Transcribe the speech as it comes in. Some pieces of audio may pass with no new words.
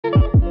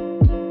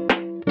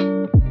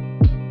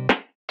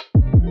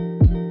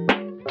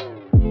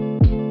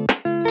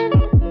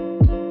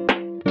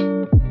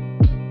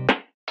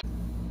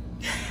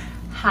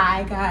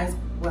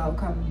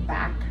welcome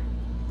back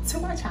to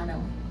my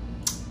channel.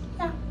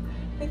 Yeah,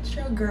 it's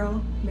your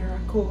girl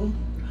Miracle.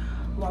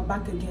 We're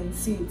back again.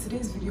 See,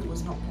 today's video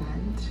was not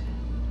planned.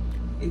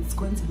 It's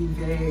going to be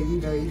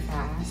very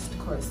fast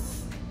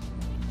because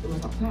it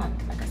was not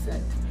planned, like I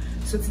said.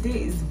 So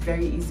today is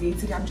very easy.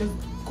 Today I'm just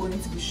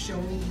going to be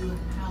showing you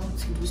how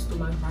to do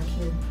stomach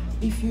vacuum.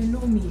 If you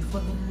know me,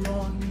 for the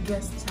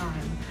longest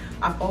time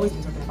I've always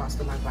been talking about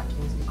stomach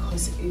vacuums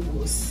because it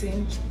will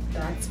cinch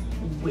that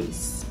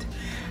waist.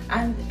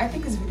 And I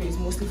think this video is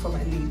mostly for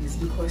my ladies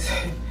because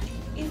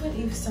even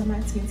if summer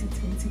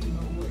 2020 did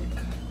not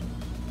work,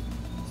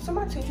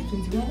 summer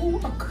 2021 will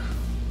work.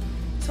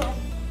 So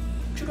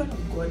children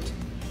of God,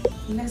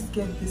 let's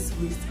get this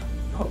waist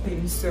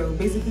popping. So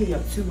basically you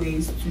have two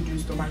ways to do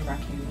stomach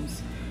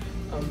vacuums.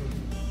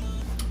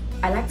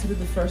 I like to do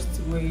the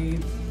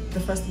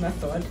first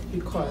method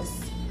because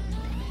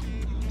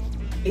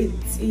it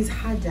is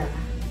harder,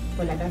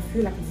 but like I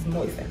feel like it's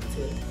more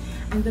effective.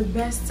 And the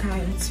best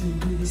time to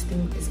do this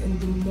thing is in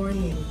the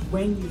morning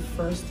when you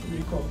first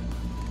wake up.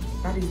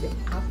 That is the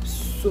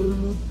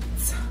absolute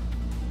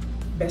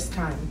best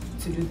time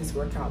to do this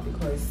workout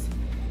because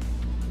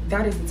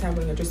that is the time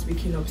when you're just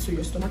waking up, so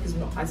your stomach is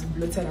not as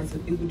bloated as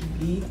it would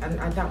be, and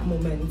at that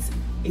moment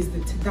is the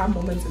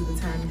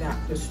time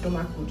that your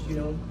stomach would, you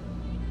know,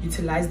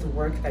 utilize the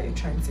work that you're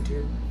trying to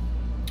do.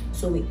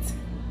 So wait,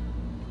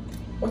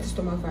 what is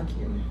stomach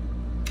vacuum?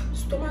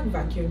 Stomach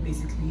vacuum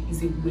basically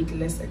is a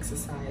weightless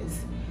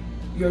exercise.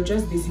 You're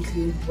just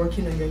basically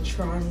working on your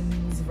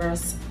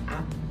transverse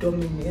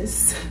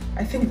abdominis.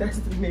 I think that's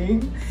the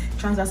name,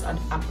 transverse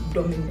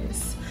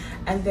abdominis.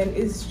 And then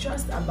it's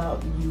just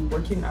about you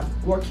working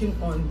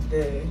on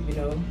the, you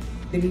know,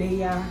 the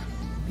layer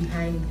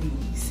behind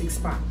the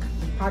six-pack,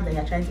 the part that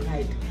you're trying to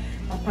hide,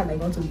 that part that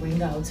you want to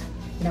bring out.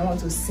 You now want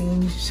to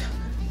cinch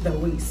the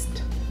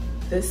waist.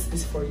 This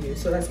is for you.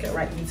 So let's get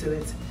right into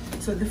it.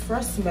 So the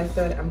first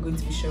method I'm going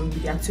to be showing you,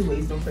 there are two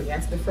ways, don't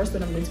forget. The first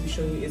one I'm going to be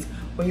showing you is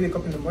when you wake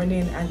up in the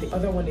morning, and the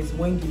other one is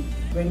when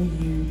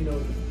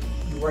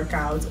you work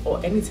out,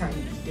 or any time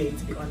of the day,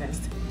 to be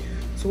honest.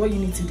 So what you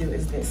need to do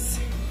is this.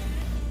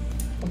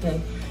 Okay,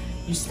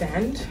 you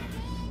stand.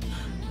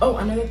 Oh,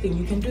 another thing,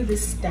 you can do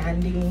this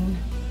standing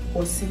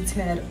or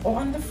seated or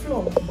on the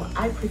floor, but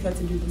I prefer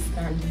to do this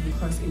standing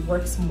because it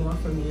works more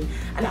for me.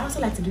 And I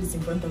also like to do this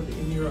in front of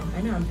the mirror.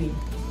 I know I'm big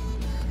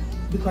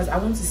because I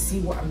want to see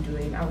what I'm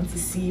doing. I want to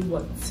see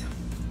what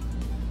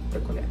they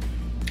call it.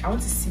 I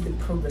want to see the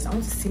progress. I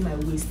want to see my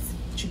waist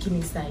chicken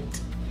inside,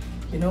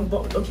 you know.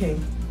 But okay,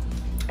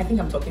 I think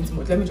I'm talking too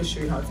much. Let me just show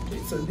you how to do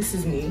it. So this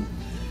is me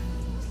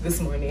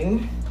this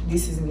morning.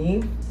 This is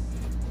me.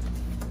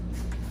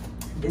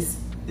 This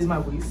is my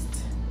waist.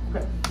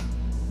 Okay,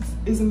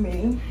 this is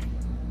me.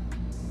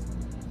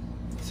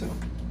 So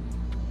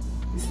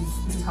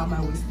this is how my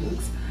waist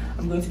looks.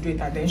 I'm going to do it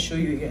and then show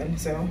you again.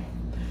 So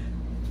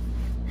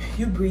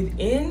you breathe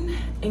in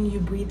and you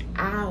breathe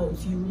out.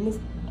 You remove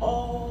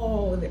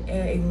all the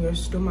air in your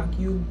stomach.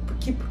 You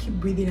keep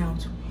breathing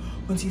out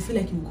until you feel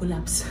like you will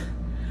collapse.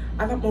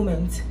 At that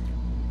moment,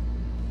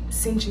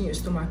 cinching your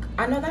stomach.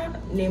 Another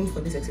name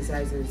for this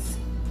exercise is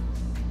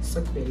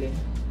suck belly.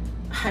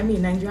 I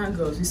mean, Nigerian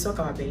girls, we suck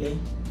our belly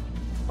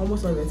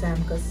almost all the time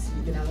because,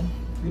 you know,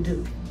 we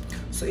do.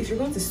 So if you're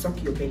going to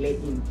suck your belly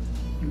in,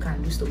 you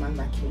can do stomach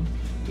vacuum.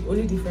 The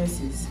only difference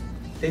is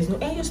there's no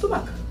air in your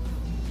stomach.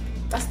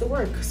 That's the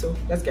work. So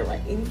let's get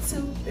right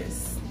into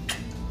this.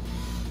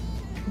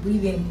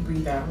 Breathe in,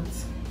 breathe out.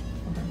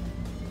 Okay.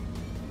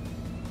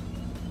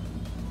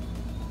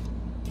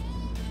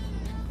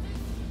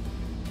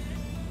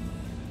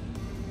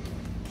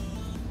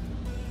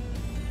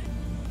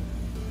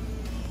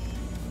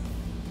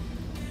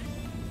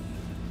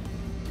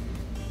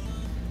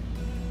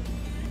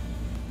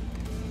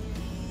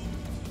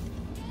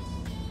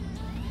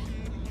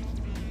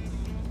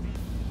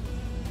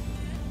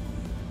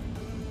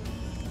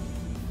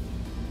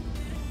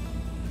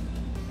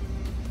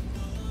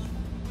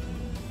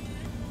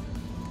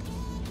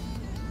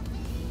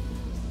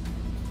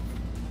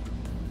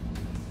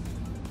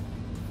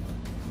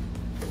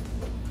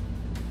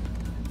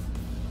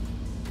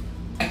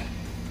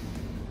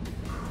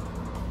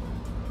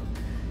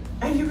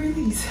 And you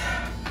release.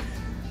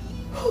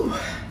 Whew,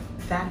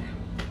 that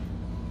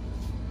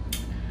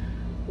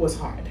was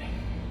hard.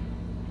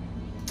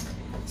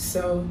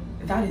 So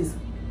that is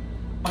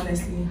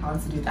honestly how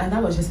to do it. And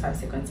that was just 5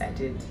 seconds I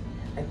did.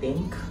 I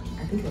think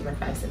it was like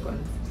 5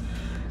 seconds.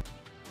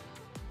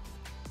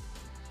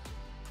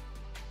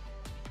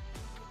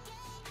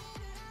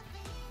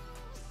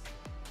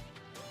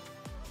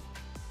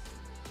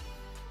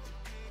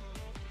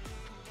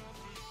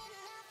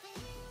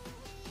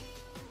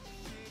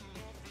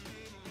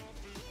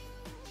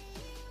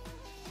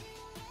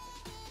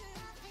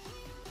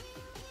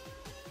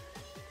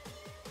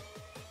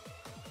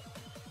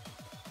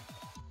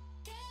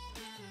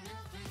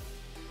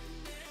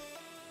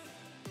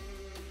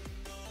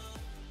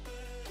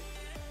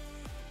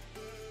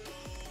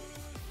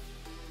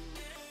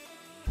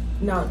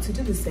 Now to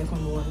do the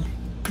second one,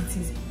 it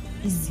is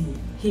easy.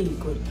 Hey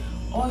God,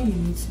 all you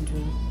need to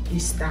do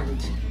is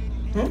stand.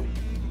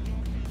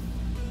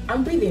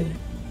 And breathe in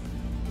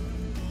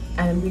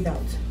and breathe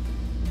out,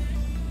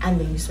 and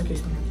then you suck your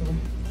stomach in.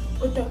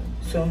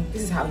 So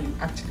this is how you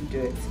actually do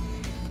it.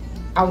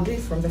 I'll do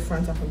it from the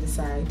front and from the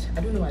side.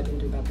 I don't know why I didn't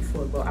do that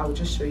before, but I'll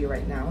just show you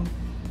right now.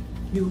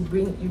 You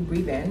breathe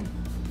in,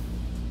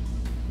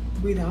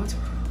 breathe out,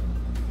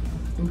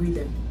 and breathe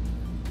in,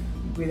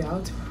 breathe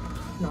out.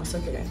 Now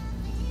suck it in.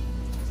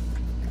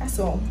 That's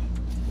all.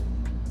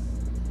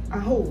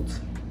 And hold.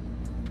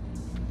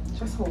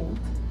 Just hold.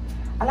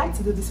 I like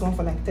to do this one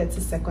for like 30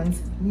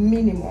 seconds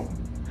minimum,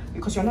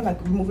 because you're not like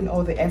removing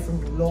all the air from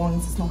your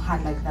lungs. It's not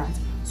hard like that.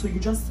 So you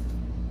just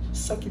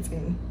suck it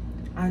in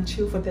and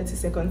chill for 30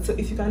 seconds. So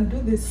if you can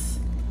do this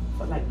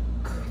for like,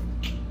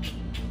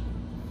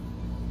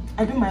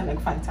 I do mine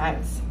like 5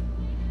 times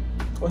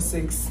or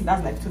 6.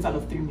 That's like a total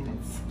of 3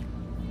 minutes.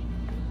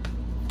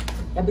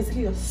 Yeah,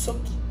 basically just suck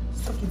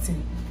it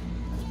in.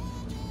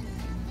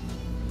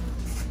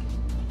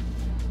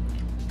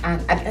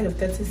 And at the end of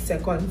 30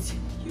 seconds,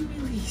 you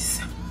release.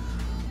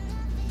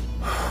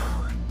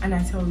 And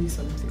I tell you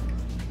something,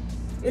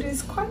 it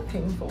is quite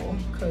painful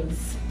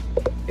because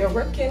you're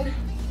working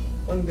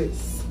on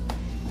this,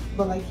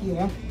 but like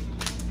here,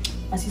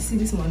 as you see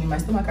this morning, my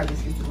stomach has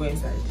refused to go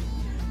inside,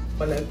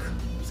 but like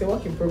it's a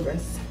work in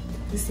progress.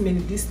 This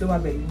lower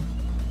belly,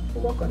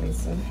 we'll work on it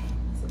soon.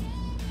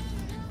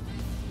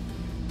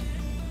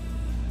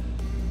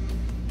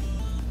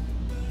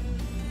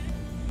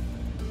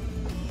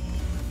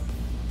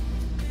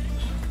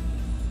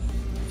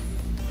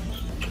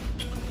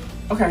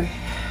 Okay,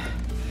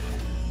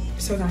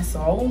 so that's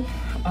all.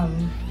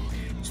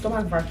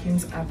 Stomach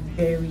vacuums are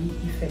very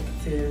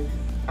effective.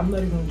 I'm not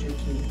even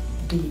joking.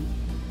 They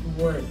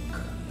work.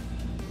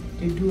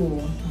 They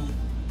do.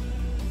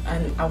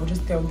 And I would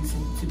just tell you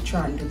to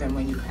try and do them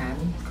when you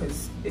can,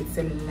 because it's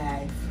a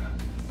life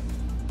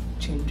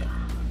changer.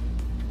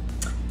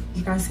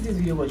 You can see this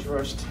video was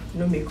rushed.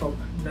 No makeup,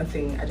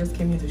 nothing. I just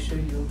came here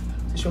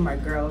to show my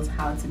girls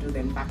how to do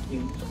them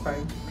vacuum.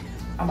 Okay,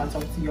 I'm gonna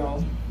talk to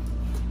y'all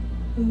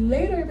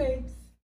later, babes.